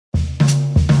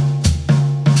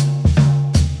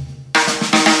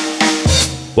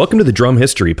Welcome to the Drum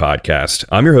History Podcast.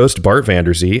 I'm your host, Bart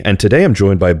Vanderzee, and today I'm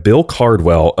joined by Bill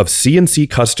Cardwell of CNC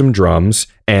Custom Drums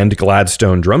and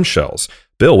Gladstone Drum Shells.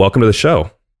 Bill, welcome to the show.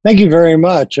 Thank you very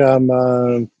much. I'm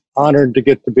honored to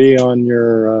get to be on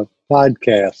your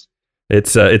podcast.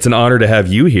 It's an honor to have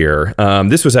you here.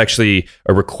 This was actually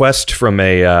a request from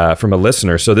a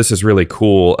listener, so this is really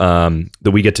cool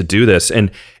that we get to do this. And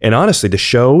honestly, the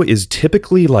show is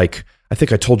typically like, I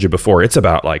think I told you before, it's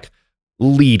about like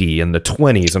Leedy and the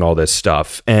 20s and all this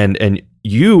stuff. And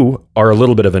you are a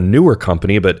little bit of a newer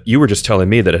company, but you were just telling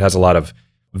me that it has a lot of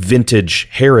vintage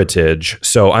heritage.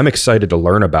 So I'm excited to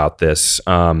learn about this.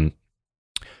 Why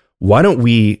don't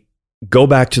we go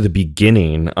back to the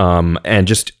beginning and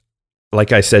just,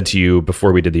 like I said to you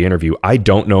before we did the interview, I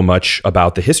don't know much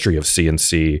about the history of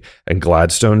CNC and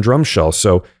Gladstone drum shell.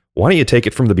 So why don't you take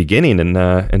it from the beginning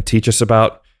and teach us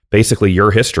about basically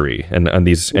your history and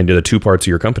the two parts of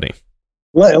your company?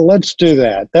 Let's do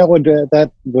that. That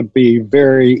would be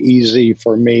very easy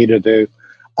for me to do.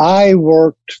 I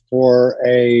worked for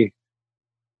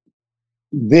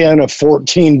then a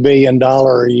 $14 billion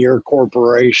a year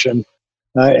corporation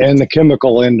in the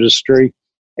chemical industry,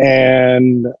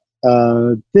 and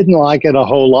didn't like it a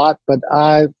whole lot. But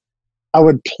I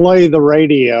would play the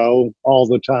radio all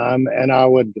the time, and I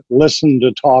would listen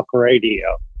to talk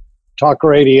radio. Talk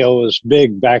radio was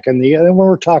big back in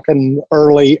we're talking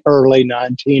early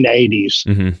 1980s.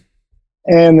 Mm-hmm.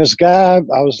 And this guy,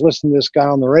 I was listening to this guy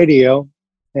on the radio,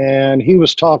 and he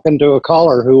was talking to a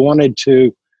caller who wanted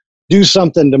to do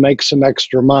something to make some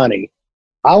extra money.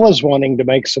 I was wanting to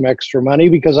make some extra money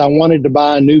because I wanted to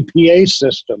buy a new PA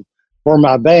system for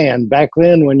my band. Back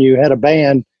then, when you had a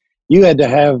band, you had to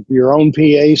have your own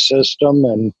PA system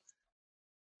and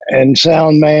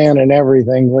sound man and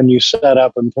everything when you set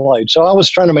up and played. So I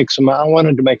wanted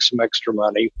to make some extra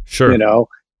money, sure,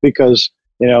 because,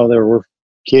 there were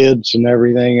kids and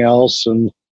everything else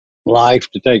and life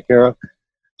to take care of.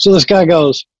 So this guy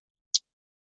goes,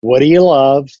 "What do you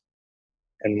love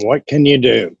and what can you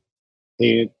do?"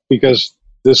 Because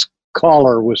this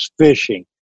caller was fishing.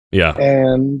 Yeah.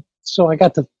 And so I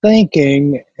got to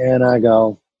thinking, and I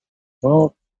go,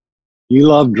 "Well, you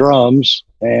love drums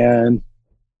and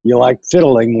you like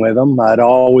fiddling with them." My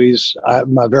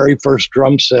very first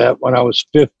drum set when I was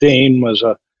 15 was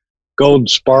a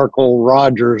Gold Sparkle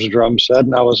Rogers drum set,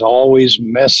 and I was always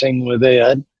messing with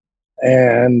it.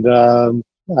 And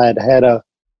I'd had a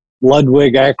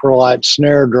Ludwig Acrolite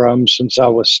snare drum since I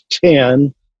was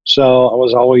 10, so I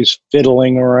was always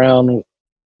fiddling around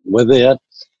with it.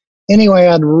 Anyway,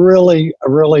 I really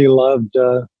loved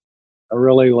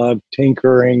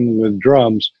tinkering with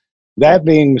drums. That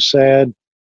being said,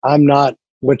 I'm not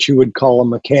what you would call a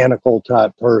mechanical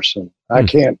type person. I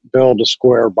can't build a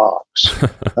square box.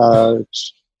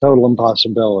 It's total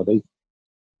impossibility.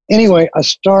 Anyway, I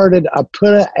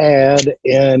put an ad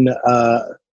in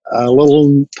a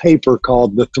little paper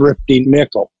called The Thrifty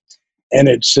Nickel, and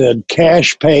it said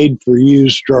cash paid for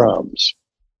used drums.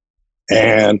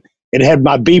 And it had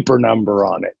my beeper number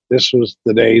on it. This was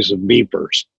the days of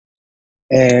beepers.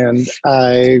 And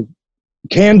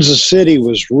Kansas City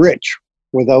was rich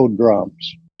with old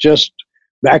drums. Just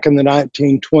back in the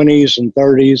 1920s and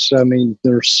 30s, I mean,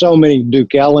 there's so many.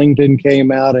 Duke Ellington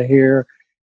came out of here,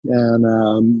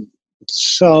 and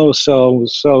so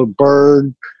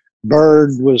Bird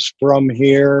was from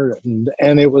here,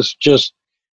 and it was just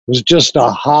a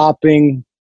hopping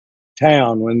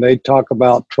town. When they talk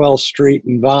about 12th Street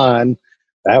and Vine,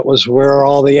 that was where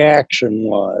all the action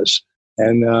was,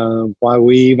 and why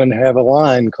we even have a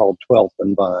line called 12th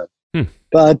and Vine.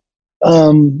 But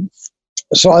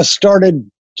so I started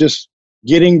just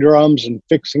getting drums and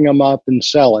fixing them up and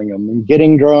selling them, and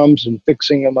getting drums and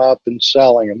fixing them up and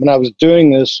selling them. And I was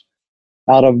doing this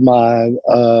out of my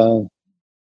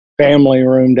family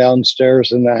room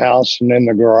downstairs in the house and in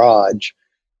the garage.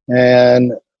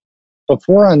 And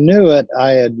before I knew it,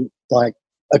 I had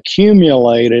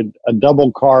accumulated a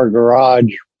double car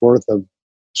garage worth of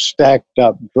stacked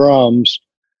up drums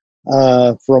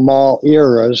from all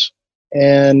eras.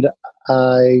 And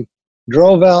I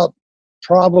drove out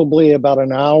probably about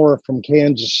an hour from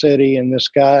Kansas City, and this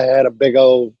guy had a big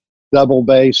old double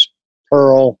bass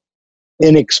Pearl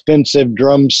inexpensive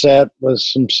drum set with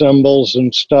some cymbals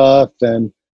and stuff,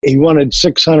 and he wanted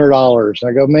 $600.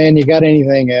 I go, "Man, you got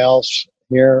anything else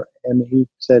here?" And he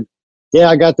said, "Yeah,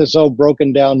 I got this old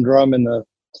broken down drum in the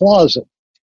closet."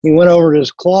 He went over to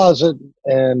his closet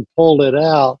and pulled it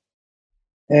out,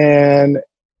 and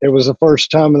it was the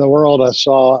first time in the world I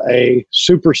saw a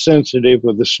super sensitive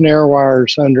with the snare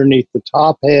wires underneath the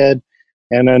top head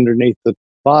and underneath the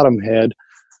bottom head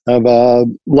of a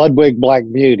Ludwig Black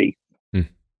Beauty.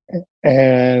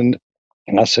 And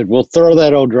I said, well, throw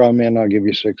that old drum in. I'll give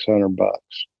you $600.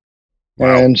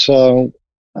 Wow. And so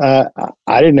I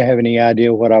didn't have any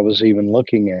idea what I was even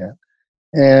looking at.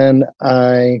 And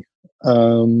I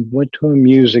went to a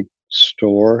music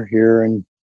store here in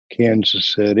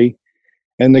Kansas City,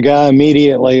 and the guy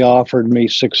immediately offered me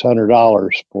 $600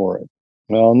 for it.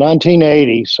 Well,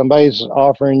 1980, somebody's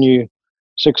offering you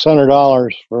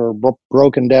 $600 for a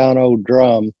broken down old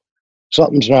drum.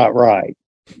 Something's not right,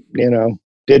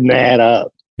 didn't add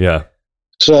up. Yeah.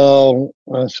 So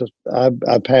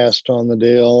I passed on the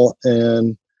deal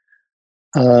and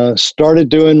started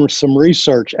doing some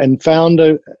research and found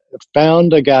a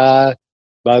guy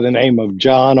by the name of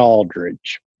John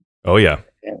Aldridge. Oh, yeah.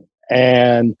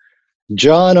 And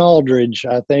John Aldridge,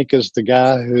 I think, is the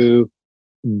guy who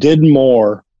did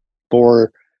more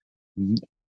for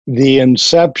the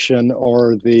inception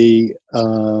or the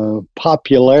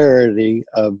popularity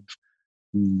of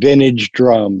vintage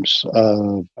drums.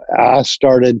 I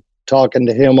started talking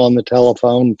to him on the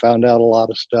telephone, found out a lot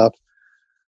of stuff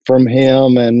from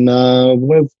him, and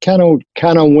we kind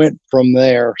of went from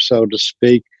there, so to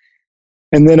speak.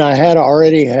 And then I had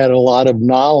already had a lot of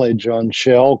knowledge on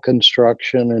shell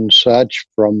construction and such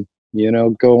from,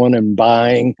 going and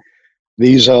buying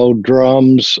these old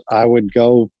drums. I would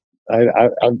go, I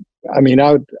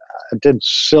did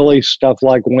silly stuff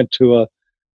like went to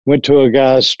a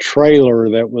guy's trailer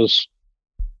that was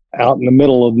out in the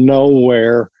middle of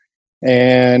nowhere,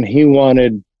 and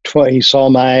he saw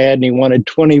my ad and he wanted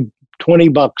 $20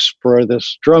 for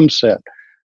this drum set.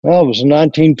 Well, it was a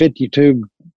 1952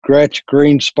 Gretsch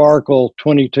Green Sparkle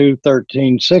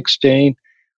 22-13-16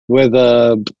 with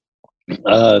a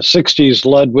 60s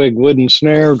Ludwig wooden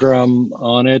snare drum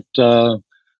on it,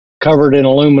 covered in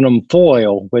aluminum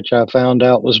foil, which I found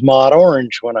out was mod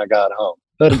orange when I got home.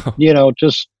 But,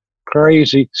 just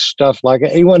crazy stuff like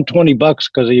it. He won $20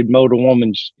 because he had mowed a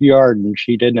woman's yard and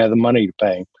she didn't have the money to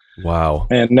pay him. Wow.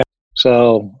 And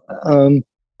so,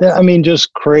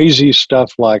 just crazy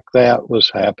stuff like that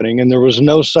was happening. And there was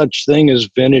no such thing as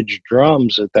vintage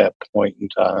drums at that point in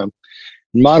time.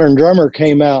 Modern Drummer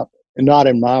came out, not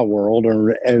in my world,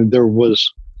 and there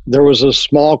was a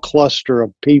small cluster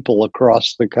of people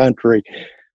across the country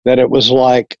that it was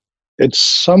like, it's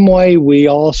some way we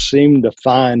all seem to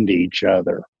find each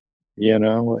other,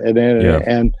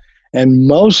 and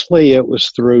mostly it was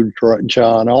through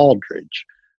John Aldridge.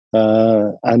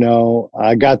 I know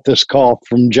I got this call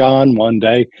from John one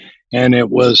day, and it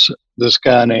was this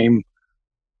guy named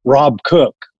Rob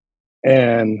Cook.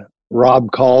 And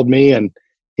Rob called me and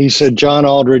he said, John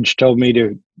Aldridge told me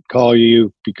to call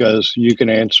you because you can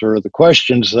answer the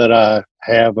questions that I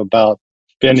have about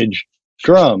vintage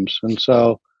drums. And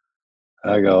so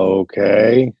I go,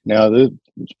 okay. Now,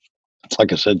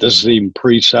 like I said, this is even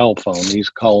pre-cell phone. He's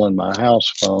calling my house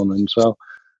phone. And so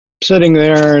sitting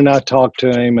there, and I talked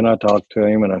to him, and I talked to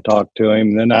him, and I talked to him.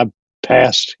 And then I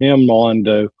passed him on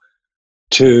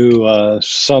to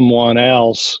someone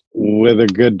else with a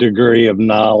good degree of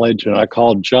knowledge. And I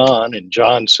called John, and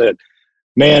John said,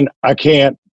 man, I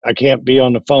can't be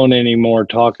on the phone anymore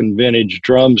talking vintage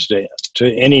drums to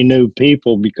any new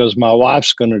people because my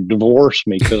wife's going to divorce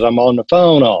me because I'm on the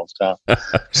phone all the time.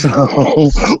 So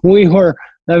we were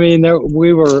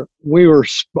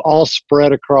all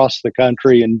spread across the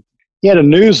country, and he had a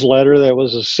newsletter that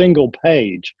was a single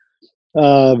page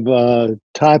of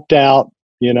typed out,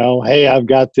 hey, I've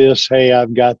got this, hey,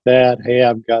 I've got that, hey,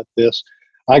 I've got this.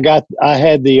 I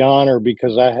had the honor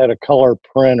because I had a color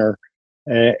printer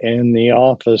in the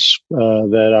office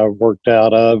that I worked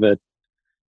out of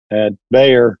at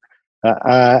Bayer.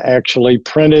 I actually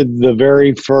printed the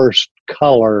very first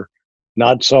color,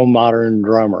 Not So Modern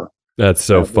Drummer. That's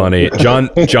so funny. John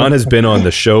has been on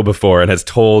the show before and has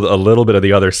told a little bit of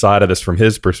the other side of this from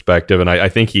his perspective. And I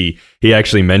think he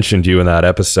actually mentioned you in that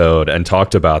episode and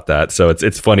talked about that. So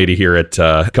it's funny to hear it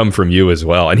come from you as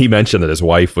well. And he mentioned that his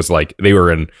wife was like, they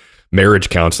were in marriage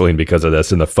counseling because of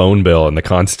this and the phone bill and the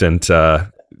constant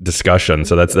discussion.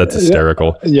 So that's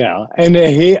hysterical. Yeah. And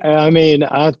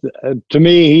to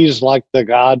me, he's like the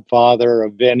godfather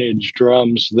of vintage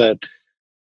drums that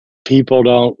people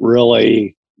don't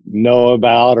really know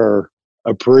about or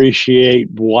appreciate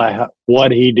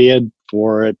what he did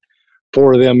for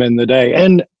them in the day.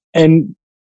 And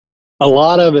a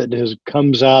lot of it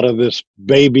comes out of this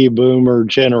baby boomer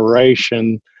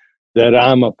generation that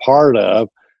I'm a part of,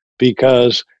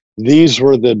 because these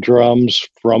were the drums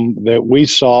that we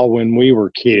saw when we were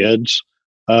kids.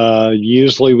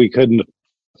 Usually we couldn't,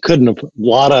 a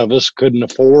lot of us couldn't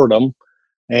afford them,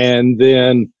 and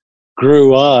then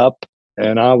grew up,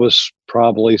 and I was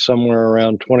probably somewhere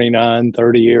around 29,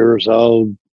 30 years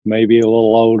old maybe a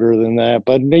little older than that,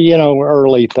 but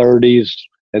early 30s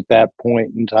at that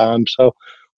point in time. So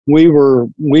we were,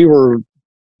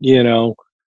 you know,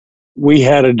 we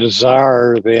had a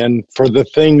desire then for the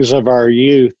things of our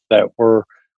youth that were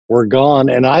gone,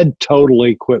 and I'd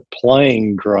totally quit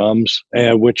playing drums,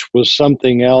 which was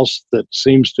something else that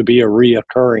seems to be a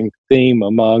reoccurring theme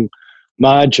among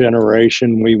my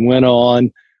generation. We went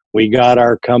on, we got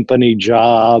our company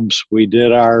jobs, we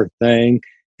did our thing,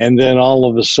 and then all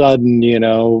of a sudden,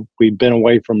 we'd been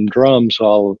away from drums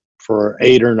all for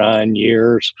 8 or 9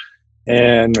 years,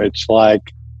 and it's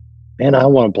like, man, I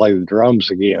want to play the drums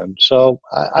again. So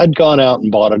I'd gone out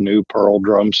and bought a new Pearl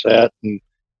drum set, and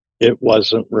it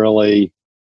wasn't really,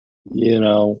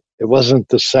 it wasn't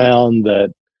the sound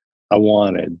that I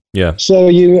wanted. Yeah. So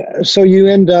you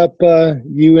end up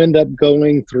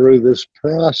going through this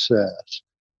process,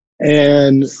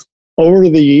 and over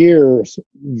the years,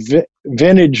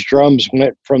 vintage drums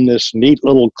went from this neat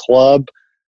little club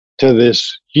to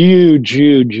this huge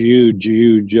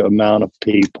amount of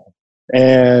people.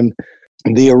 And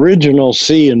the original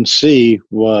C&C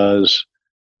was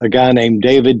a guy named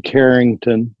David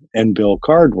Carrington and Bill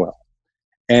Cardwell.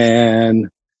 And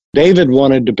David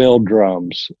wanted to build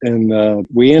drums. And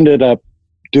we ended up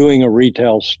doing a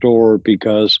retail store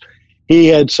because he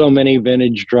had so many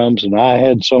vintage drums and I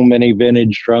had so many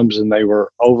vintage drums, and they were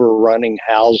overrunning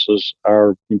houses,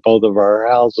 both of our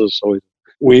houses. So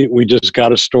we just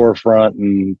got a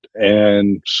storefront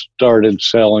and started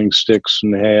selling sticks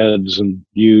and heads and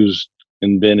used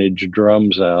and vintage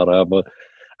drums out of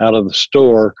the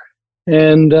store.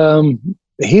 And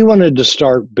he wanted to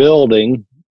start building.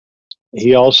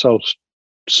 He also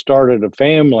started a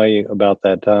family about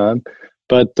that time.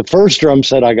 But the first drum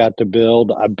set I got to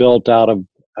build, I built out of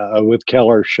with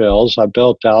Keller shells. I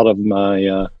built out of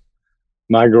my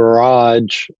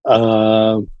garage.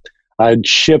 I'd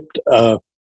shipped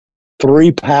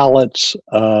 3 pallets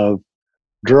of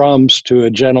drums to a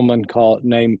gentleman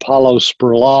named Paolo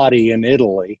Sperlati in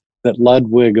Italy. That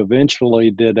Ludwig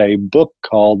eventually did a book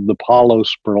called the Paolo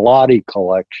Sperlati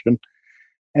Collection,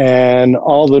 and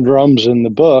all the drums in the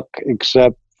book,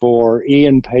 except for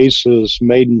Ian Pace's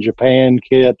Made in Japan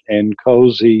kit and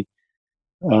Cozy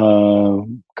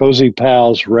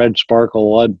Powell's Red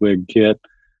Sparkle Ludwig kit,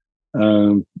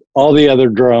 all the other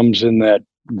drums in that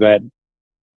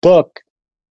book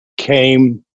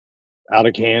came out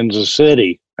of Kansas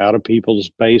City, out of people's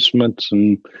basements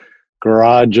and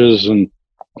garages and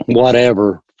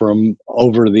whatever from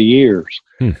over the years.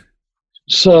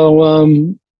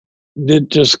 So it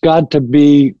just got to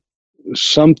be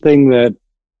something that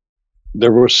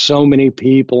there were so many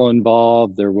people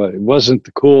involved. It wasn't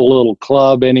the cool little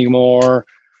club anymore.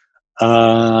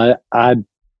 I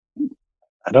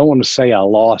don't want to say I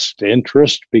lost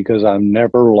interest, because I've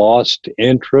never lost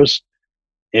interest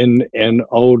in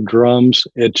old drums.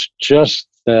 It's just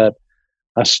that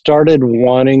I started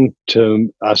messing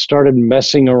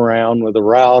around with a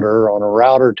router on a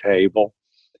router table.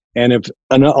 And if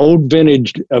a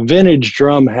vintage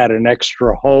drum had an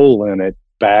extra hole in it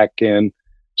back in,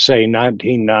 say,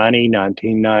 1990,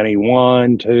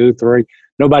 1991, 2, 3,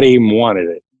 nobody even wanted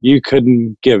it. You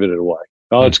couldn't give it away.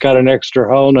 Oh, it's got an extra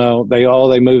hole. No,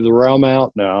 they moved the realm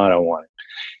out. No, I don't want it.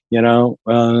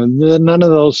 None of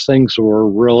those things were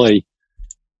really,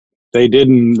 they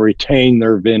didn't retain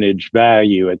their vintage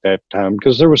value at that time,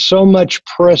 because there was so much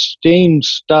pristine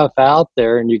stuff out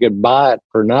there and you could buy it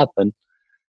for nothing.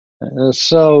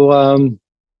 So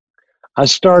I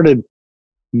started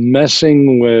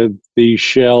messing with these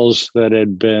shells that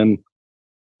had been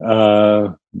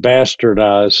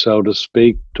bastardized, so to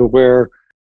speak, to where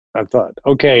I thought,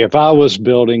 okay, if I was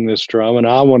building this drum and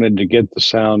I wanted to get the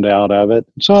sound out of it,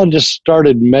 so I just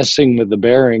started messing with the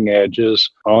bearing edges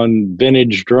on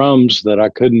vintage drums that I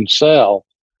couldn't sell.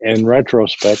 In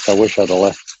retrospect, I wish I'd have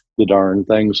left the darn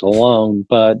things alone,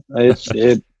 but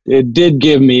it did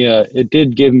give me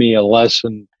a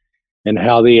lesson in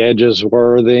how the edges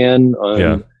were then,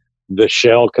 the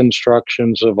shell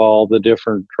constructions of all the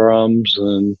different drums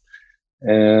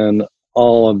and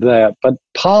all of that. But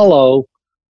Paolo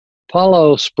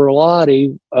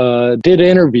Sperlati did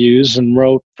interviews and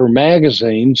wrote for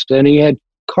magazines, and he had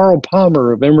Carl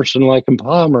Palmer of Emerson, Lake and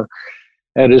Palmer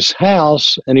at his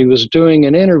house, and he was doing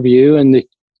an interview, and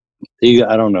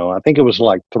I don't know, I think it was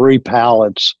like 3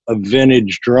 pallets of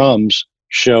vintage drums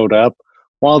showed up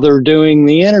while they're doing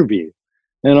the interview.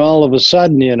 And all of a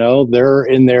sudden, they're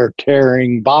in there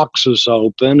tearing boxes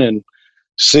open and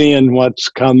seeing what's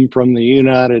come from the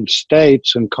United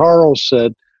States. And Carl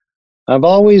said, I've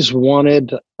always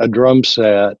wanted a drum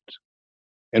set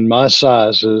in my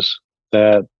sizes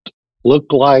that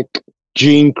looked like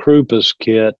Gene Krupa's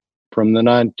kit from the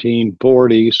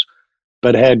 1940s,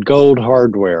 but had gold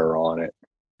hardware on it.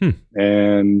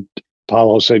 And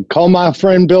Apollo said, "Call my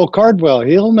friend Bill Cardwell.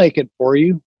 He'll make it for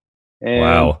you." And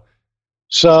wow.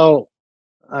 so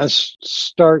I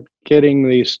start getting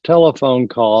these telephone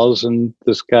calls, and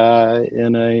this guy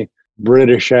in a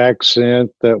British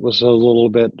accent that was a little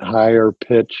bit higher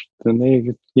pitched than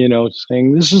me,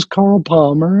 saying, "This is Carl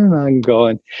Palmer." And I'm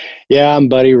going, "Yeah, I'm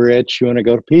Buddy Rich. You want to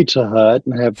go to Pizza Hut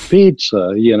and have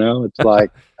pizza?" It's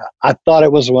like, I thought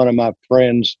it was one of my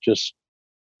friends just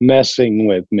messing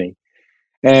with me.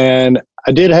 And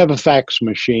I did have a fax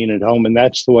machine at home, and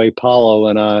that's the way Paulo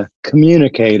and I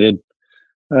communicated.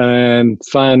 And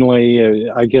finally,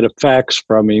 I get a fax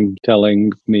from him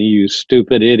telling me, "You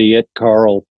stupid idiot,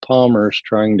 Carl Palmer's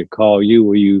trying to call you.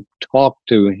 Will you talk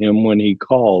to him when he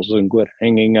calls and quit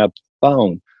hanging up the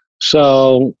phone?"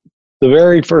 So the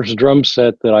very first drum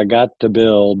set that I got to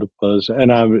build was,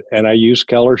 and I used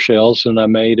Keller shells, and I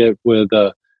made it with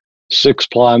a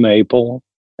 6-ply maple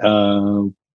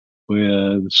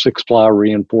with 6-ply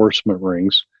reinforcement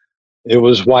rings. It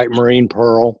was white marine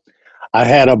pearl. I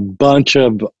had a bunch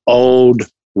of old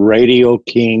Radio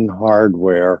King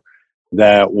hardware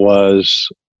that was,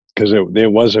 because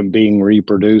it wasn't being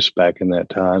reproduced back in that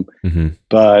time,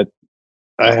 but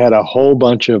I had a whole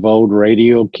bunch of old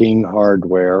Radio King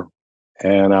hardware,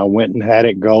 and I went and had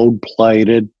it gold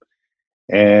plated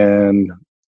and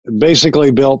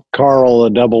basically built Carl a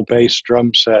double bass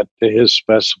drum set to his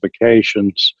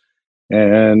specifications.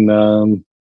 And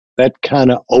that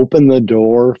kind of opened the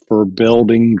door for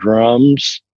building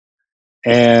drums.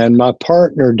 And my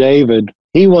partner, David,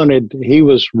 he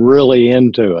was really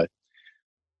into it.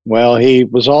 Well, he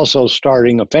was also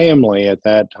starting a family at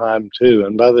that time too.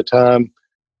 And by the time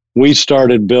we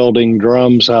started building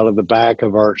drums out of the back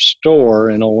of our store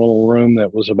in a little room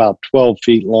that was about 12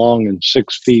 feet long and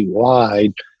 6 feet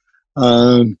wide,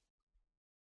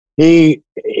 he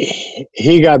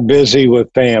got busy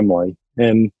with family,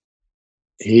 and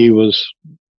he was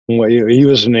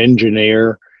an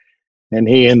engineer, and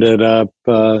he ended up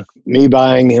me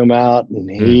buying him out, and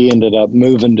he ended up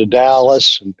moving to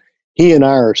Dallas, and he and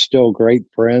I are still great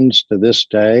friends to this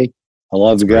day. I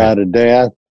love the guy to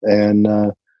death, and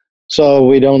so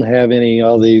we don't have any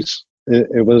of these.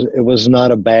 It was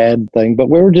not a bad thing, but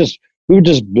we would just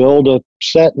build a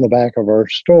set in the back of our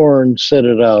store and set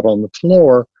it out on the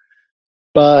floor.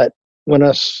 But when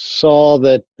I saw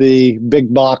that the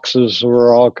big boxes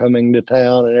were all coming to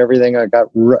town and everything, I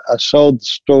sold the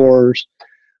stores,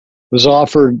 was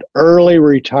offered early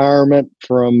retirement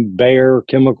from Bayer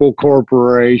Chemical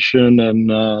Corporation,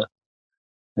 and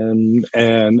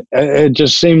it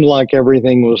just seemed like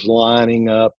everything was lining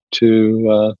up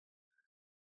to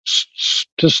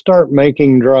start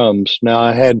making drums. Now,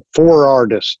 I had 4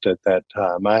 artists at that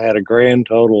time. I had a grand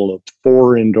total of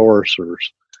 4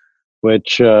 endorsers,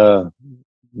 which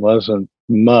wasn't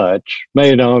much. By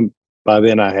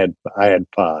then I had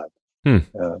 5.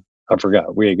 I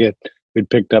forgot. We'd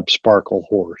picked up Sparkle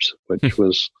Horse, which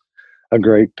was a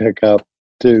great pickup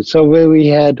too. So we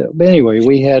had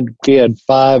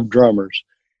 5 drummers,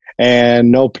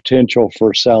 and no potential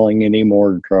for selling any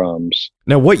more drums.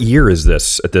 Now, what year is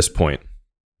this at this point?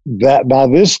 That by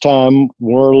this time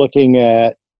we're looking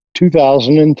at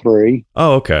 2003.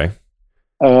 Oh, okay.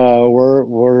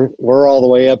 We're all the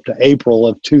way up to April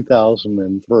of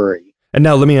 2003. And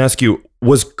now let me ask you: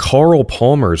 was Carl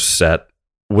Palmer's set,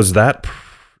 was that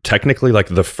technically like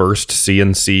the first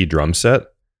CNC drum set?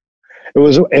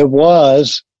 It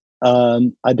was.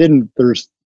 I didn't.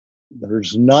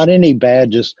 There's not any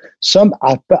badges.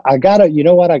 I got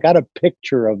a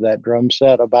picture of that drum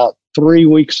set about 3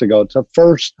 weeks ago. It's the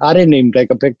first. I didn't even take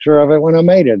a picture of it when I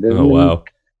made it. Oh, wow.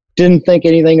 Didn't think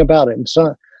anything about it. And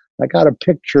so I got a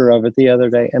picture of it the other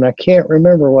day, and I can't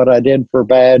remember what I did for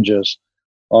badges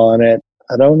on it.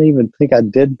 I don't even think I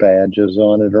did badges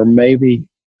on it, or maybe,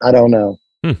 I don't know.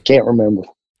 Can't remember.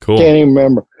 Cool. Can't even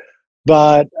remember.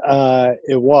 But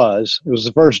it was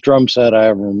the first drum set I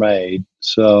ever made.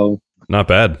 So not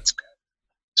bad.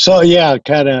 So yeah,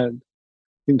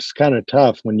 it's kind of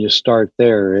tough when you start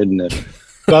there, isn't it?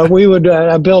 But we would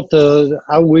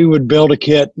we would build a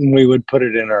kit, and we would put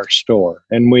it in our store,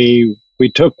 and we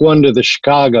took one to the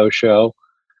Chicago show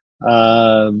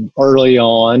early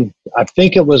on. I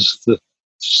think it was the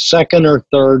second or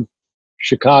third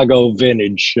Chicago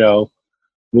vintage show.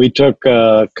 We took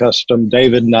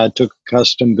David and I took a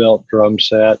custom built drum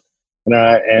set, and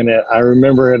I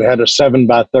remember it had a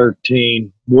 7x13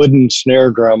 wooden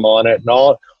snare drum on it,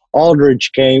 and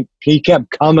Aldridge he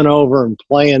kept coming over and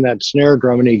playing that snare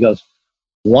drum, and he goes,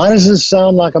 "Why does this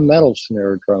sound like a metal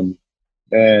snare drum?"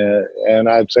 And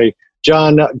I'd say,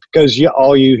 John, because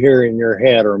all you hear in your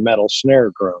head are metal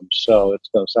snare drums, so it's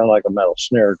going to sound like a metal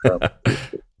snare drum.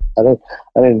 I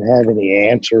didn't have any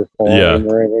answer for him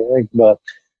or anything, but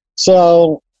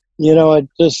so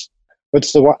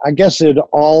I guess it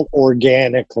all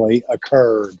organically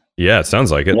occurred. Yeah, it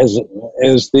sounds like it.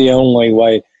 Is the only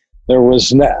way. There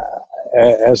was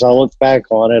as I look back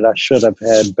on it, I should have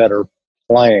had better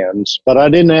plans, but I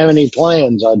didn't have any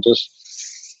plans. I just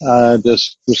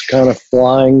was kind of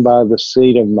flying by the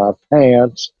seat of my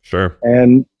pants. Sure.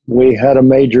 And we had a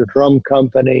major drum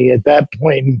company at that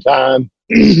point in time.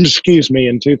 Excuse me,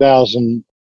 in 2000,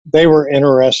 they were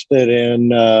interested in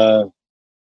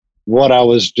what I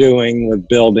was doing with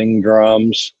building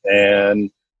drums. And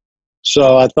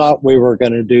so I thought we were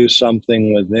going to do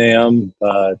something with them,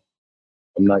 but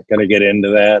I'm not going to get into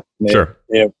that. Sure.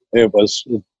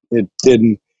 It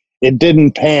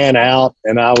didn't pan out,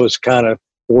 and I was kind of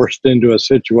forced into a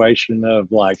situation of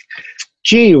like,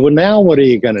 gee, well, now what are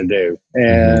you going to do?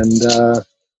 And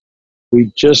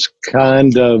we just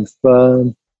kind of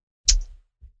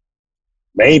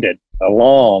made it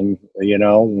along,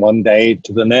 one day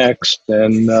to the next.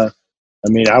 And I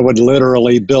would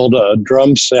literally build a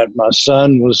drum set. My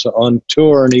son was on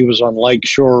tour, and he was on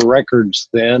Lakeshore Records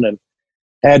then, and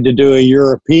had to do a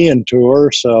European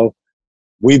tour. So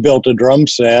we built a drum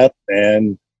set,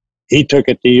 and he took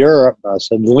it to Europe. I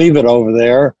said, leave it over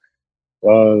there.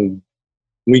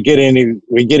 We get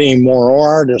any more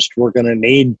artists, we're gonna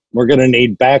need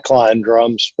backline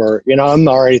drums for, I'm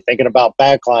already thinking about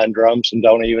backline drums and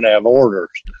don't even have orders.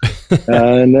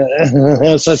 And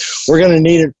I said, we're gonna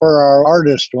need it for our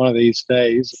artist one of these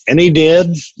days. And he did.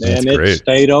 That's and great. It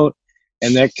stayed out,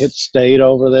 and that kit stayed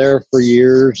over there for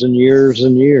years and years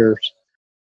and years.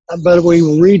 But we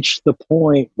reached the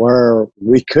point where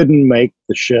we couldn't make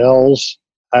the shells.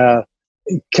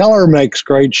 Keller makes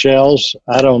great shells.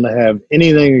 I don't have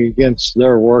anything against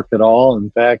their work at all. In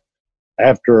fact,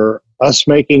 after us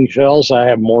making shells, I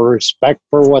have more respect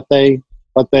for what they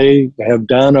have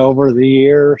done over the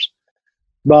years.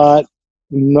 But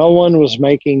no one was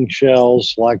making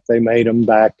shells like they made them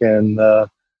back in the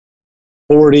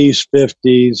 40s,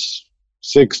 50s,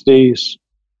 60s,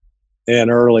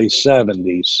 and early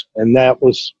 70s. And that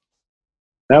was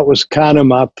kind of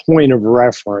my point of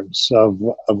reference of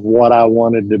what I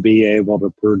wanted to be able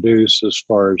to produce as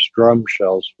far as drum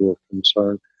shells were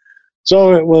concerned.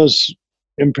 So it was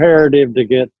imperative to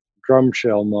get drum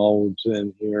shell molds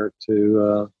in here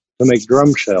to make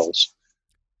drum shells,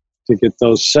 to get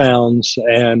those sounds,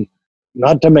 and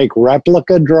not to make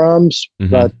replica drums,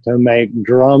 but to make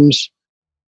drums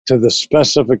to the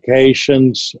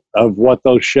specifications of what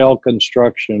those shell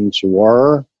constructions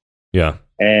were. Yeah.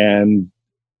 And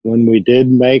when we did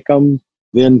make them,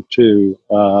 then too.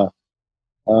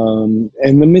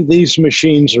 These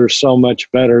machines are so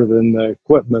much better than the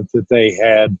equipment that they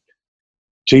had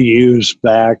to use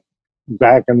back in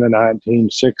the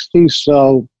 1960s.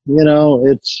 So,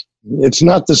 it's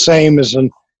not the same as a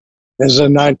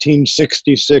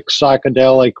 1966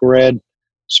 psychedelic red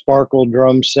sparkle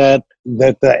drum set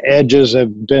that the edges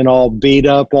have been all beat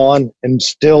up on and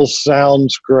still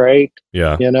sounds great.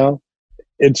 Yeah.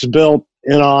 It's built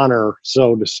in honor,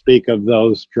 so to speak, of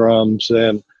those drums,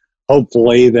 and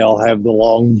hopefully they'll have the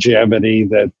longevity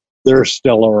that they're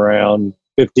still around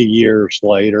 50 years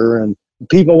later, and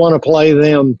people want to play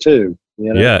them too.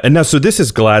 Yeah, and now, so this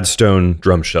is Gladstone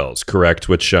drum shells, correct?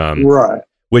 Which right.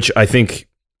 Which I think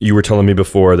you were telling me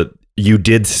before that you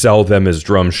did sell them as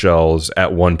drum shells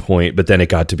at one point, but then it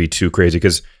got to be too crazy,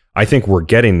 because I think we're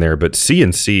getting there, but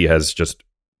CNC has just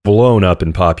blown up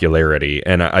in popularity,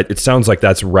 and it sounds like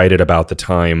that's right at about the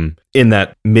time in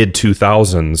that mid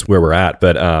 2000s where we're at.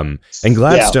 But and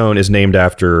Gladstone is named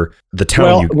after the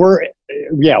town. Well,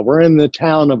 we're in the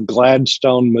town of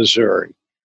Gladstone, Missouri.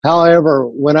 However,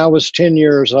 when I was 10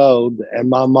 years old and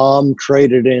my mom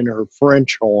traded in her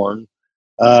French horn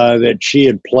that she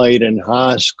had played in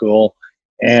high school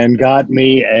and got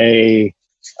me a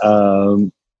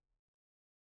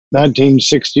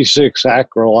 1966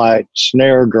 Acrolite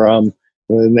snare drum,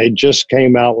 and they just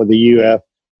came out with a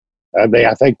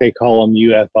I think they call them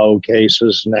UFO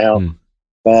cases now.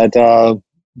 But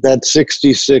that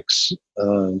 66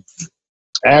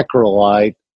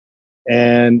 Acrolite,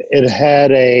 and it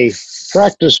had a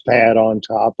practice pad on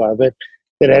top of it.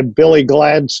 It had Billy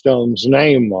Gladstone's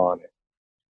name on it,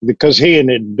 because he had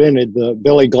invented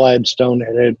Billy Gladstone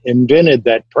had invented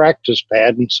that practice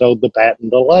pad and sold the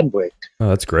patent to Ludwig. Oh,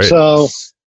 that's great. So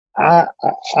I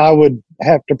would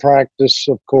have to practice,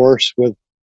 of course, with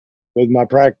my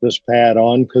practice pad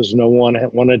on, because no one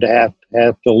wanted to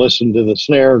have to listen to the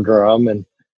snare drum. And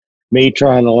me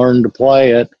trying to learn to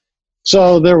play it.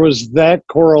 So there was that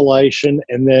correlation.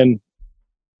 And then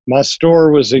my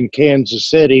store was in Kansas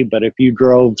City, but if you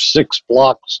drove 6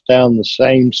 blocks down the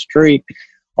same street,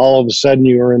 all of a sudden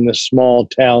you were in the small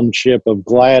township of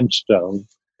Gladstone.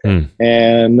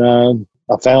 And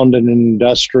I found an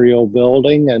industrial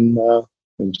building, and it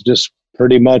was just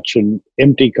pretty much an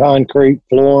empty concrete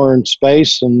floor and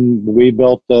space. And we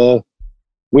built a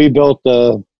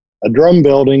drum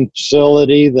building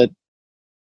facility that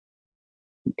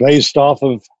based off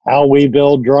of how we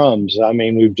build drums. I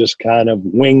mean, we've just kind of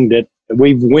winged it.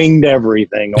 We've winged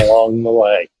everything along the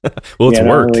way. Well, it's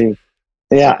worked.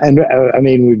 Yeah. And I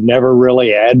mean, we've never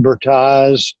really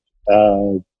advertised.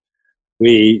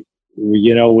 We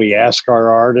ask our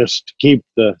artists to keep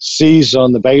the C's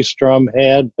on the bass drum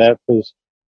head. That was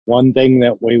one thing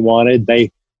that we wanted.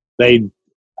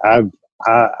 I've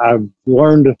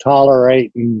learned to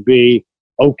tolerate and be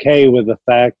okay with the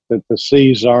fact that the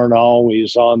C's aren't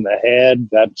always on the head.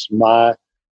 That's my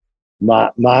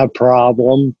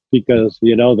problem, because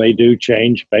they do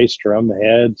change bass drum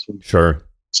heads. Sure.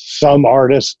 Some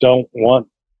artists don't want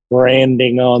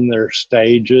branding on their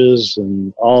stages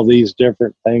and all these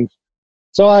different things.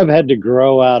 So I've had to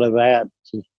grow out of that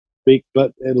to speak.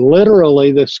 But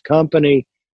literally, this company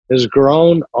has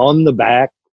grown on the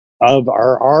back of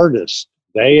our artists.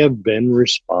 They have been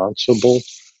responsible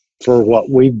for what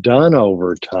we've done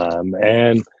over time.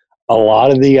 And a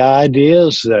lot of the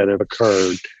ideas that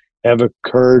have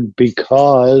occurred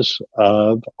because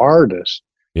of artists.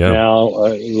 Yeah. Now,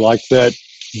 like the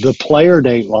player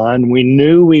date line, we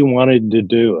knew we wanted to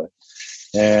do it.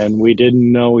 And we didn't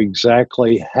know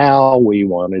exactly how we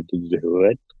wanted to do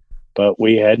it. But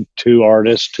we had 2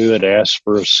 artists who had asked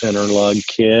for a center lug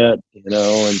kit,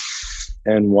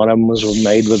 and one of them was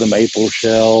made with a maple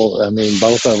shell. I mean,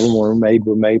 both of them were made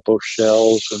with maple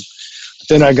shells. And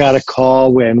then I got a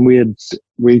call when we had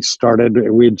started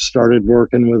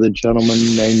working with a gentleman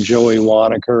named Joey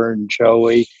Wannaker, and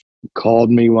Joey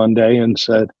called me one day and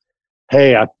said,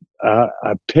 "Hey, I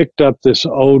picked up this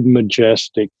Old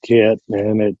Majestic kit,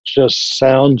 and it just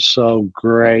sounds so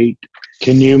great.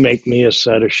 Can you make me a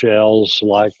set of shells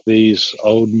like these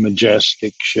Old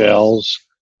Majestic shells?"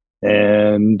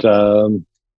 And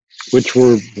which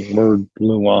were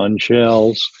Luan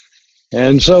shells.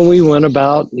 And so we went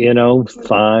about,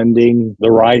 finding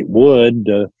the right wood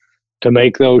to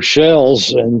make those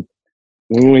shells. And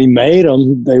when we made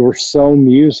them, they were so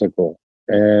musical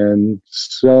and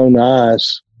so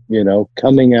nice,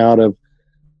 coming out of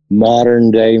modern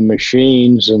day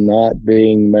machines and not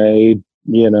being made,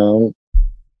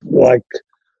 like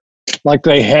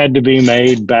they had to be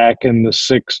made back in the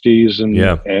 60s and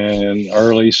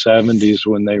early 70s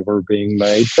when they were being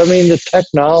made. I mean, the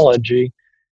technology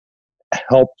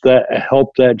helped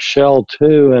that shell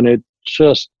too, and it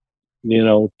just,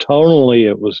 tonally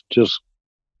it was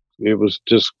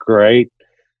just great.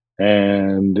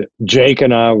 And Jake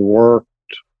and I worked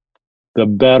the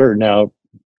better. Now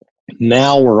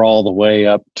we're all the way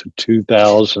up to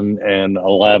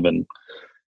 2011.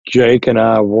 Jake and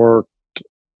I worked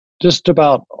just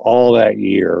about all that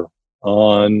year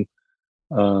on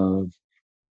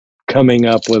coming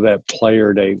up with that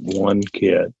Player Date 1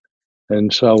 kit.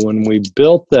 And so when we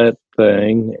built that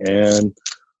thing and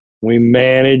we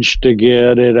managed to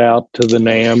get it out to the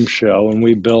NAMM show, and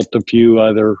we built a few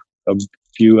other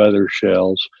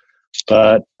shells.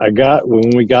 But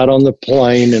when we got on the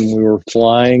plane and we were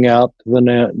flying out to the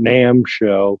NAMM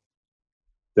show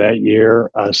that year,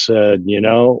 I said,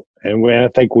 I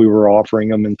think we were offering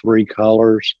them in 3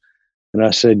 colors. And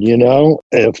I said,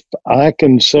 if I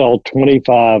can sell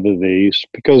 25 of these,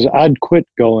 because I'd quit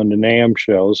going to NAMM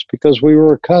shows because we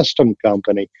were a custom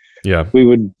company. Yeah. We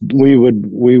would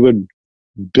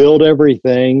build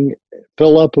everything,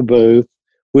 fill up a booth.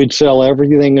 We'd sell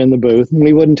everything in the booth, and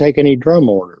we wouldn't take any drum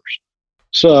orders.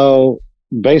 So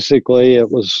basically it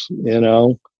was, I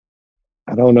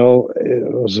don't know,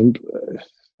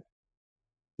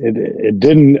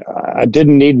 I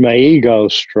didn't need my ego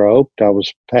stroked. I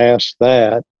was past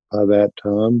that by that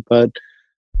time. But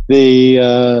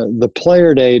the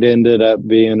Player Date ended up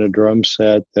being a drum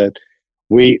set that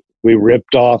we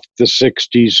ripped off the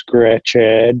 60s Gretsch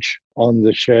edge on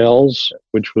the shells,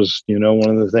 which was, one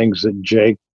of the things that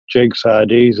Jake's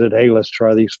idea said, "Hey, let's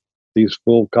try these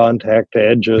full contact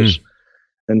edges."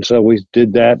 And so we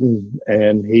did that,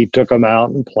 and he took them out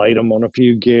and played them on a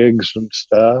few gigs and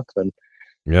stuff. And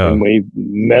we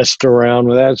messed around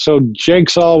with that. So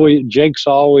Jake's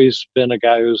always been a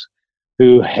guy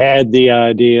who had the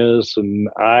ideas, and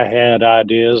I had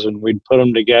ideas, and we'd put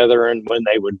them together, and when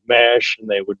they would mesh and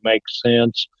they would make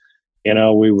sense,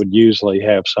 we would usually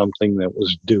have something that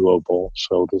was doable,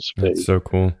 so to speak. That's so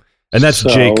cool. And that's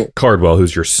Jake Cardwell,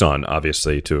 who's your son,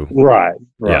 obviously, too. Right.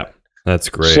 Yeah, that's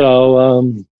great.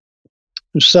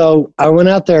 So I went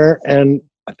out there, and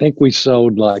I think we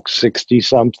sold like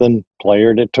 60-something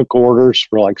player. It took orders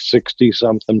for like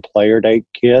 60-something player date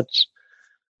kits.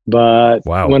 But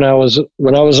wow. when I was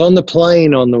on the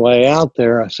plane on the way out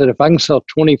there, I said, if I can sell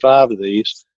 25 of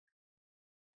these,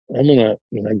 I'm gonna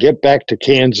get back to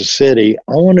Kansas City.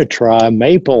 I want to try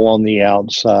maple on the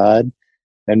outside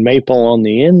and maple on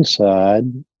the inside,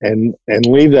 and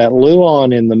leave that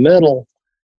Luan in the middle,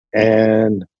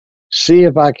 and see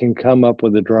if I can come up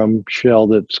with a drum shell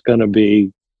that's going to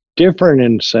be different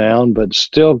in sound, but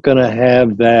still going to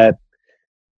have that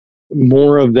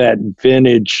more of that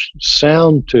vintage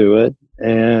sound to it,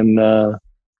 and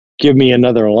give me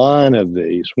another line of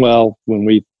these. Well, when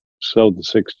we sold the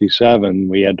 67,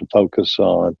 we had to focus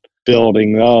on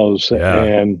building those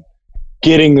and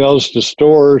getting those to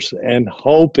stores and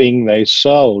hoping they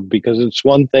sold, because it's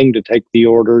one thing to take the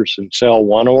orders and sell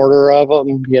one order of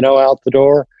them, out the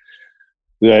door.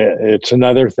 It's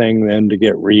another thing then to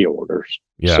get reorders.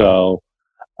 Yeah. So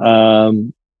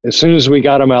as soon as we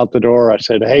got them out the door, I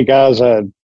said, hey guys, I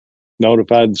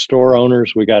notified the store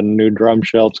owners. We got a new drum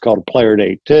shell. It's called a Player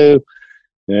Date 2.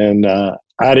 And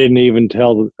I didn't even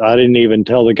tell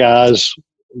the guys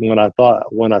when I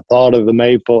thought of the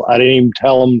maple. I didn't even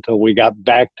tell them till we got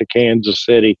back to Kansas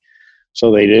City,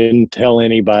 so they didn't tell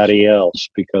anybody else,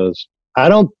 because I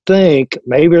don't think,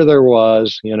 maybe there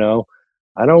was,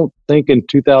 I don't think in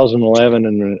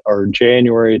 2011 or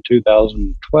January of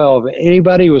 2012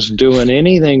 anybody was doing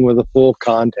anything with a full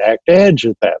contact edge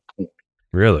at that point.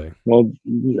 Really? Well,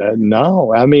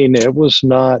 no. I mean, it was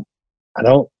not. I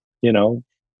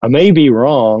may be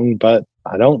wrong, but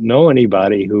I don't know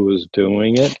anybody who was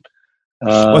doing it.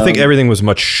 Well, I think everything was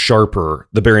much sharper.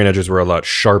 The bearing edges were a lot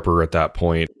sharper at that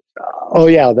point. Oh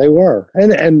yeah, they were,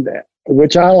 and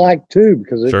which I like too,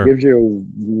 because it gives you a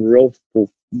real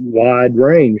wide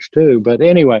range too. But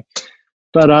anyway,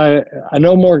 I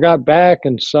no more got back,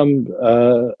 and some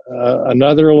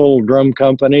another little drum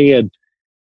company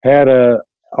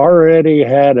already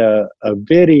had a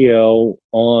video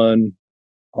online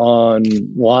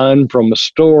from a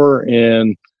store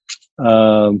in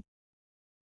the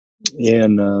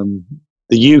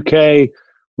UK,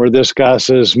 where this guy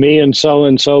says, me and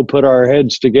so put our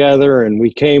heads together and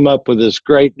we came up with this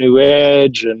great new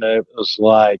edge. And it was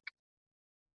like,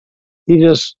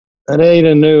 that ain't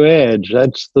a new edge.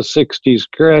 That's the 60s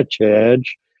Gretsch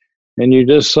edge. And you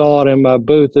just saw it in my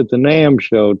booth at the NAMM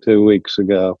show 2 weeks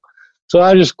ago. So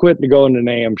I just quit to go in the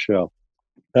NAMM show.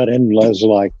 I was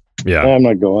like, I'm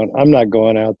not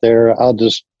going out there.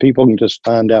 People can just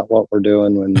find out what we're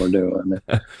doing when we're doing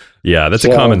it. Yeah, that's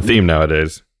a common theme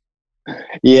nowadays.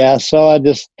 Yeah, so I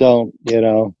just don't,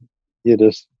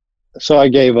 so I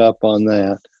gave up on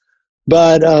that.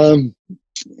 But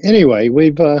anyway,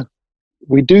 we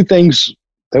do things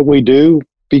that we do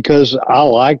because I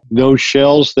like those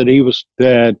shells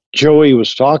that Joey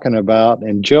was talking about,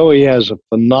 and Joey has a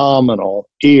phenomenal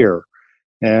ear.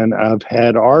 And I've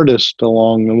had artists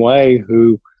along the way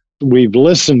who we've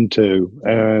listened to.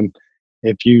 And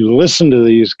if you listen to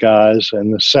these guys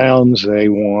and the sounds they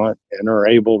want and are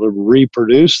able to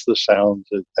reproduce the sounds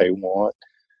that they want,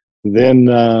 then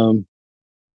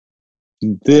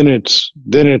it's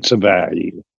a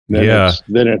value. Then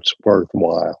it's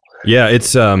worthwhile. Yeah,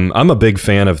 it's I'm a big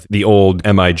fan of the old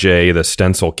MIJ, the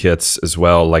stencil kits as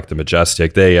well, like the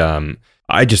Majestic. They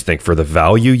I just think for the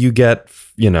value you get,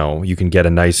 you can get a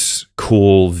nice,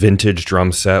 cool vintage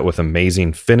drum set with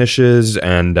amazing finishes,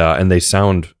 and they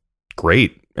sound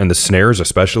great. And the snares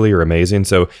especially are amazing.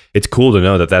 So it's cool to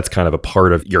know that that's kind of a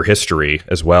part of your history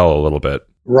as well, a little bit.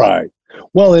 Right.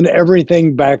 Well, and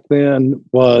everything back then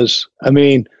was,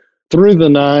 through the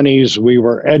 90s, we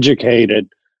were educated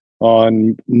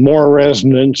on more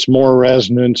resonance, and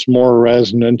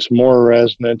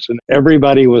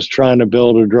everybody was trying to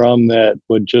build a drum that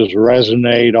would just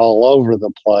resonate all over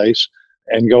the place,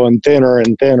 and going thinner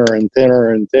and thinner and thinner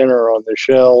and thinner on the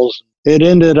shells. It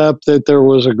ended up that there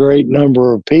was a great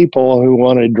number of people who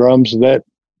wanted drums that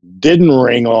didn't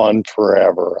ring on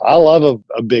forever. I love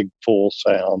a big full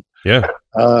sound. Yeah.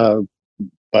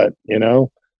 But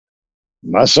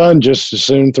my son just as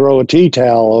soon throw a tea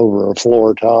towel over a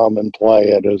floor tom and play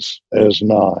it as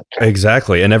not.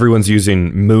 Exactly. And everyone's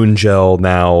using moon gel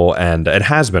now, and it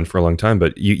has been for a long time,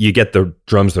 but you get the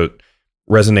drums that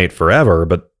resonate forever,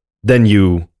 but then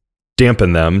you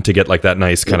dampen them to get like that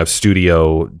nice kind of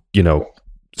studio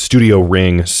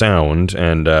ring sound.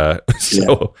 And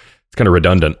so it's kind of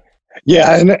redundant.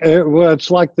 Yeah, and well, it's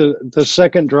like the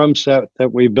second drum set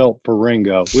that we built for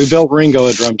Ringo. We built Ringo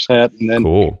a drum set, and then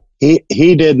Cool.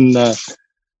 he didn't.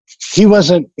 He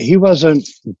wasn't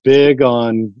big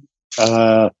on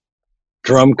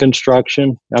drum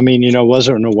construction. I mean,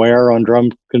 wasn't aware on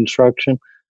drum construction,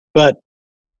 but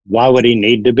why would he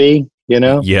need to be?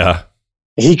 Yeah.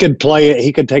 He could play it.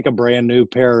 He could take a brand new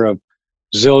pair of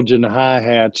Zildjian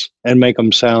hi-hats and make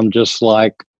them sound just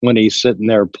like when he's sitting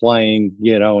there playing,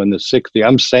 in the 60s.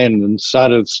 I'm standing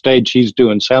inside of the stage. He's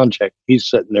doing sound check. He's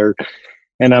sitting there,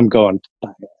 and I'm going,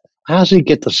 how's he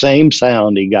get the same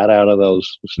sound he got out of those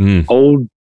old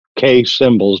K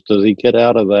cymbals? Does he get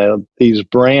out of these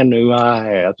brand new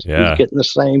hi-hats? Yeah. He's getting the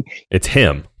same. It's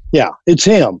him. Yeah, it's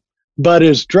him. But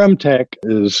his drum tech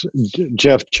is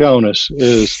Jeff Jonas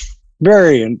is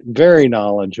very, very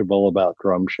knowledgeable about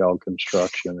drum shell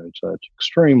construction and such.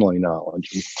 Extremely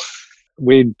knowledgeable.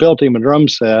 We built him a drum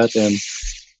set,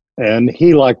 and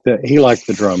he liked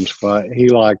the drums. He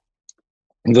liked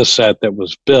the set that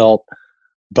was built,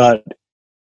 but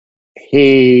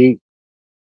he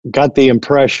got the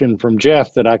impression from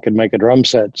Jeff that I could make a drum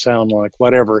set sound like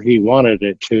whatever he wanted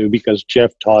it to, because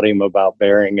Jeff taught him about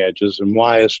bearing edges and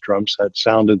why his drum set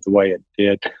sounded the way it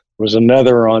did. There was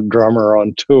another drummer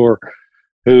on tour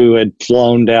who had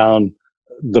flown down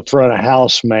the front of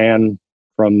house man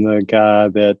from the guy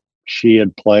that she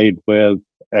had played with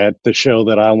at the show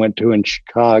that I went to in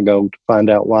Chicago to find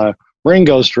out why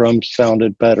Ringo's drums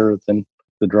sounded better than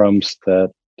the drums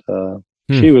that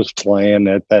she was playing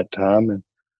at that time. And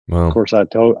Well, of course, I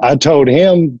told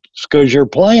him it's because you're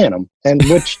playing them, and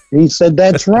which he said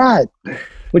that's right.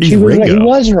 Which he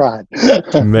was right.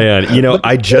 man,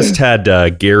 I just had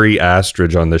Gary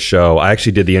Astridge on the show. I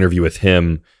actually did the interview with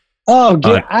him. Oh,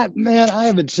 I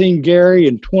haven't seen Gary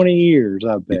in 20 years,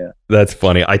 I bet. That's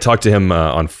funny. I talked to him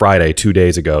on Friday, 2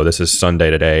 days ago. This is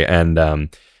Sunday today. And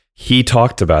he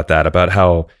talked about that, about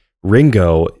how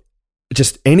Ringo,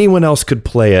 just anyone else could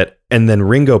play it, and then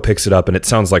Ringo picks it up and it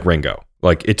sounds like Ringo.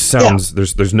 Like it sounds,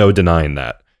 there's no denying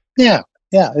that. Yeah.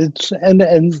 It's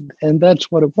and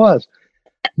that's what it was.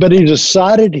 But he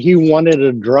decided he wanted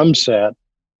a drum set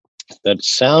that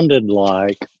sounded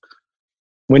like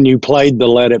when you played the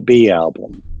Let It Be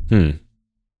album.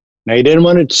 Now he didn't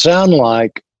want it to sound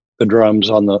like the drums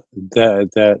on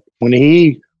that when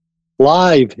he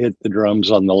live hit the drums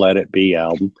on the Let It Be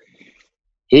album.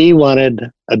 He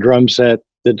wanted a drum set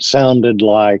that sounded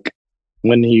like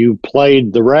when you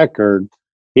played the record.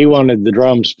 He wanted the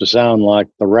drums to sound like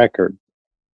the record.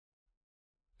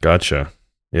 Gotcha.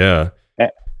 Yeah.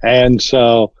 And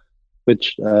so,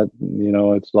 which,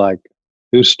 it's like,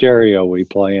 whose stereo we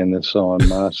playing this on?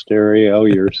 My stereo,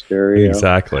 your stereo.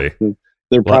 Exactly.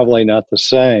 They're probably not the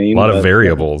same. A lot of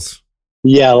variables.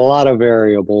 Yeah, a lot of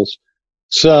variables.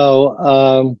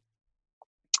 So,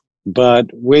 but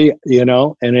we,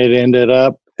 and it ended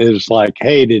up is like,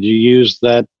 hey, did you use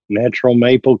that natural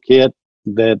maple kit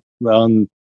that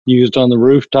used on the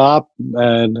rooftop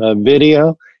and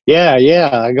video? Yeah.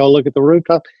 I go look at the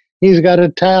rooftop. He's got a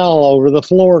towel over the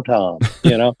floor, Tom,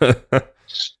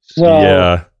 So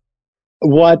yeah.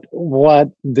 What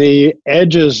the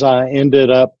edges I ended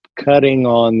up cutting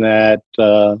on that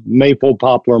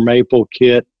poplar maple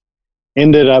kit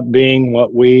ended up being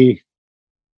the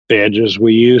edges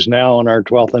we use now on our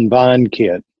 12th and Vine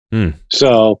kit.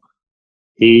 So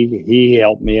he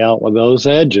helped me out with those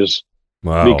edges.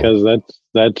 Wow. Because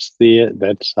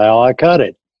that's how I cut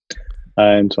it.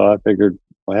 And so I figured,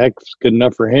 well, heck, if it's good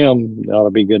enough for him, it ought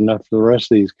to be good enough for the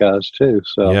rest of these guys too.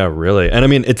 So yeah, really. And I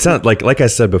mean, it sounds like I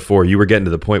said before, you were getting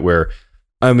to the point where,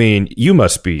 I mean, you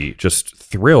must be just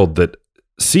thrilled that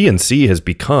CNC has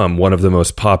become one of the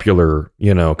most popular,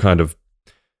 kind of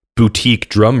boutique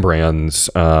drum brands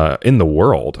in the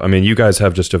world. I mean, you guys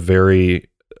have just a very,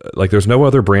 there's no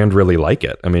other brand really like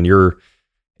it. I mean,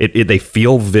 they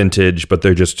feel vintage, but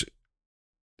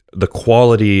the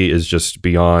quality is just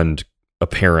beyond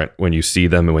apparent when you see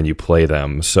them and when you play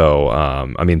them. So,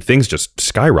 I mean, things just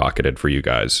skyrocketed for you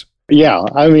guys. Yeah.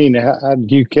 I mean, how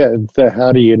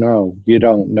do you know? You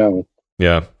don't know.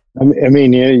 Yeah. I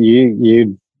mean,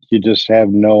 you just have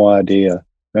no idea.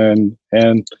 And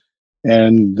I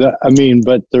mean,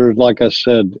 but there's, like I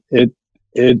said, it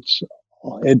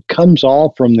comes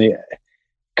from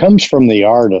the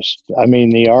artist. I mean,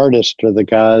 the artists are the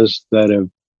guys that have,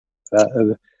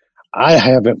 I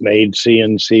haven't made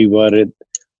CNC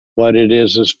what it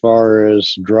is as far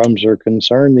as drums are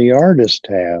concerned. The artists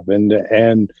have,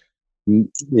 and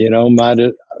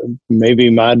maybe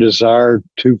my desire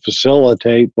to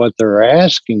facilitate what they're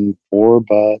asking for,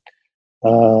 but a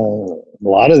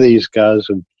lot of these guys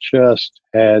have just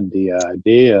had the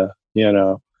idea,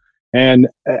 and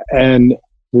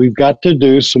we've got to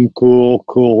do some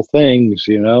cool things,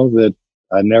 that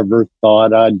I never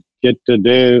thought I'd get to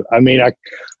do. I mean,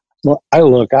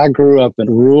 I grew up in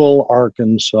rural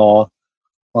Arkansas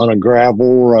on a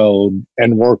gravel road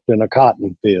and worked in a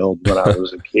cotton field when I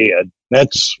was a kid.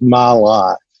 That's my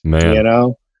life,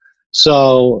 Man.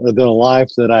 So the life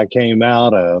that I came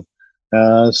out of.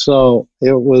 So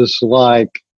it was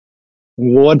like,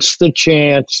 what's the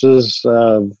chances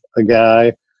of a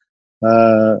guy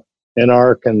in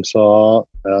Arkansas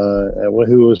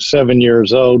who was 7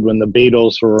 years old when the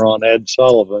Beatles were on Ed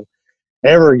Sullivan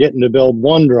ever getting to build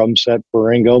one drum set for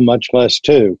Ringo, much less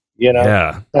two?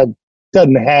 Yeah. That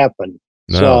doesn't happen.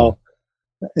 No. So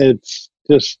it's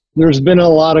just, there's been a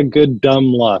lot of good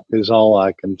dumb luck is all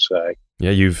I can say. Yeah,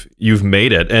 you've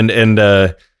made it. And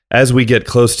as we get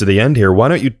close to the end here, why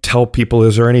don't you tell people,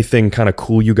 is there anything kind of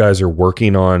cool you guys are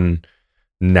working on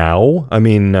now? I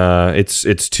mean,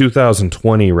 it's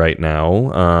 2020 right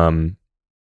now.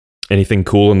 Anything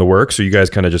cool in the works, or you guys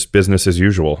kind of just business as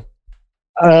usual?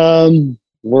 We're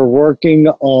working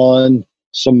on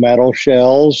some metal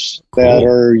shells that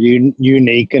are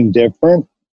unique and different,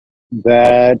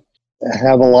 that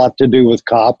have a lot to do with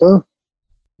copper.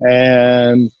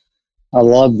 And I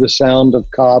love the sound of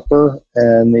copper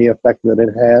and the effect that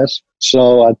it has.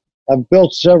 So I've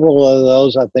built several of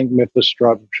those. I think Memphis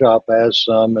Drum Shop has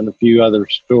some, and a few other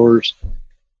stores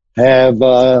have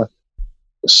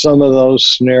some of those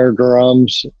snare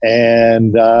drums.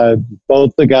 And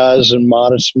both the guys in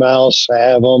Modest Mouse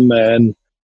have them,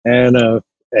 and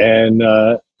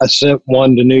I sent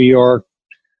one to New York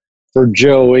for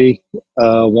Joey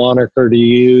Wannaker to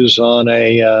use on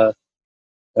a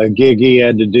gig he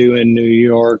had to do in New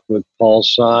York with Paul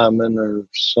Simon or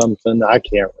something. I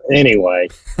can't. Anyway,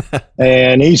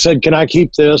 and he said, "Can I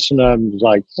keep this?" And I was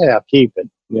like, "Yeah, keep it.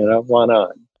 Why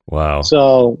not?" Wow.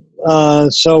 So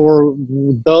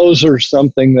those are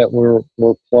something that we're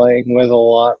playing with a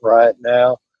lot right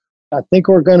now. I think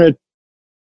we're going to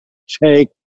take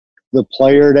the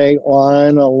Player Date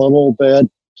line a little bit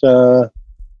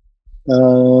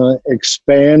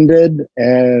expanded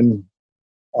and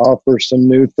offer some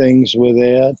new things with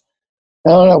it. I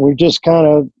don't know. We just kind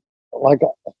of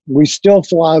we still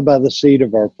fly by the seat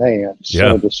of our pants,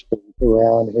 so to speak,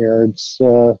 around here.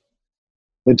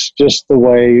 It's just the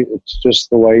way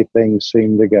things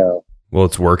seem to go. Well,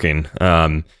 it's working.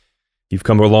 You've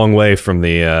come a long way from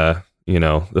the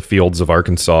fields of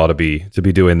Arkansas to be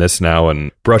doing this now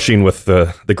and brushing with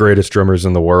the greatest drummers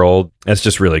in the world. That's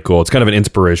just really cool. It's kind of an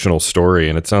inspirational story,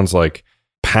 and it sounds like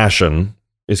passion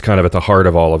is kind of at the heart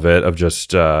of all of it, of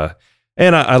just, and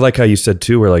I like how you said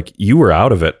too, where like you were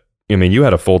out of it. I mean, you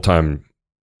had a full-time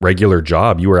regular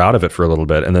job, you were out of it for a little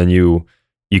bit, and then you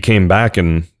came back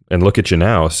and look at you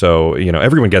now. So,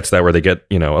 everyone gets that, where they get,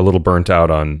 a little burnt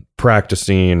out on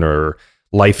practicing or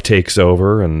life takes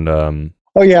over. And,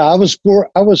 oh yeah, I was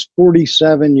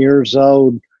 47 years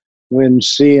old when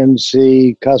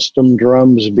CNC Custom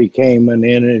Drums became an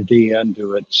entity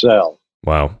unto itself.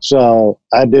 Wow. So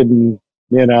I didn't,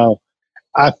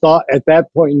 I thought at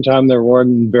that point in time there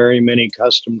weren't very many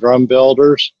custom drum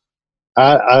builders.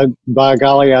 I by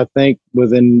golly, I think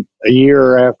within a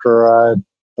year after I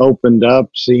opened up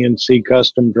CNC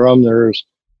Custom Drum, there's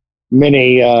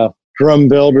many drum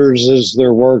builders as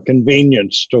there were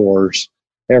convenience stores.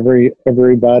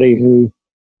 Everybody who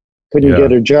couldn't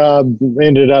get a job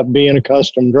ended up being a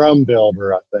custom drum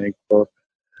builder, I think. So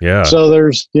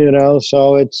there's,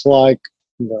 so it's like,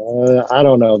 I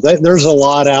don't know. There's a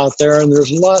lot out there, and there's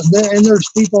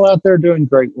people out there doing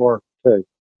great work too.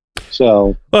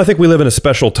 So, well, I think we live in a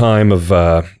special time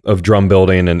of drum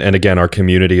building, and again, our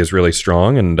community is really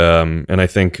strong, and I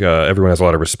think everyone has a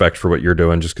lot of respect for what you're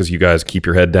doing, just because you guys keep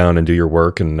your head down and do your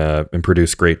work and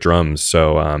produce great drums.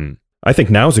 So, I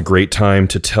think now is a great time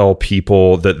to tell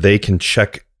people that they can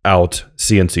check out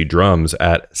CNC Drums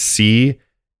at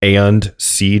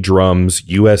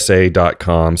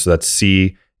CandCDrumsUSA.com. So that's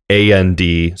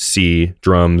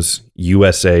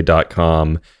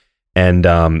CandCDrumsUSA.com. And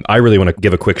I really want to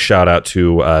give a quick shout out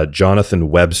to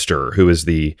Jonathan Webster, who is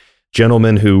the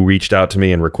gentleman who reached out to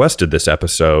me and requested this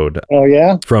episode. Oh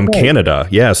yeah, from Canada.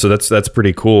 Yeah, so that's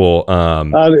pretty cool.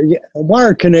 Why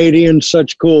are Canadians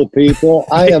such cool people?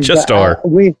 They just are.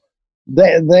 We've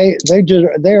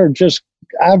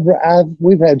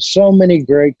had so many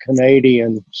great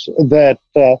Canadians that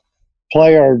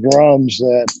play our drums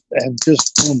that have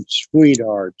just been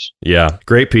sweethearts. Yeah,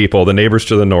 great people, the neighbors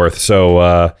to the north.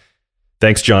 So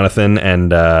thanks, Jonathan, and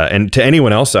to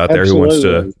anyone else out there who wants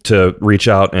to reach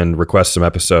out and request some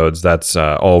episodes, that's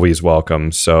always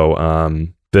welcome. So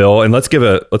Bill, and let's give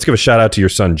a shout out to your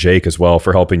son Jake as well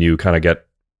for helping you kind of get.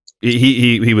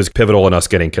 He was pivotal in us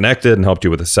getting connected and helped you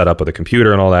with the setup of the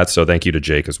computer and all that. So thank you to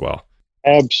Jake as well.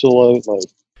 Absolutely.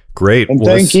 Great. And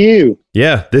thank you.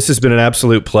 Yeah, this has been an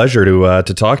absolute pleasure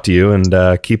to talk to you,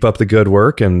 and keep up the good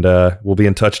work, and we'll be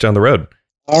in touch down the road.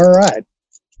 All right.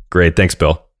 Great. Thanks,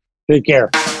 Bill. Take care.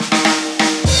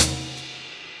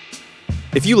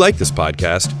 If you like this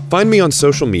podcast, find me on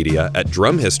social media at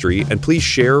Drum History, and please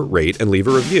share, rate, and leave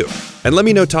a review. And let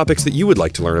me know topics that you would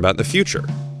like to learn about in the future.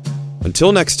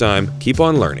 Until next time, keep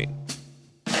on learning.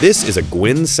 This is a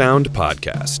Gwyn Sound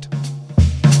podcast.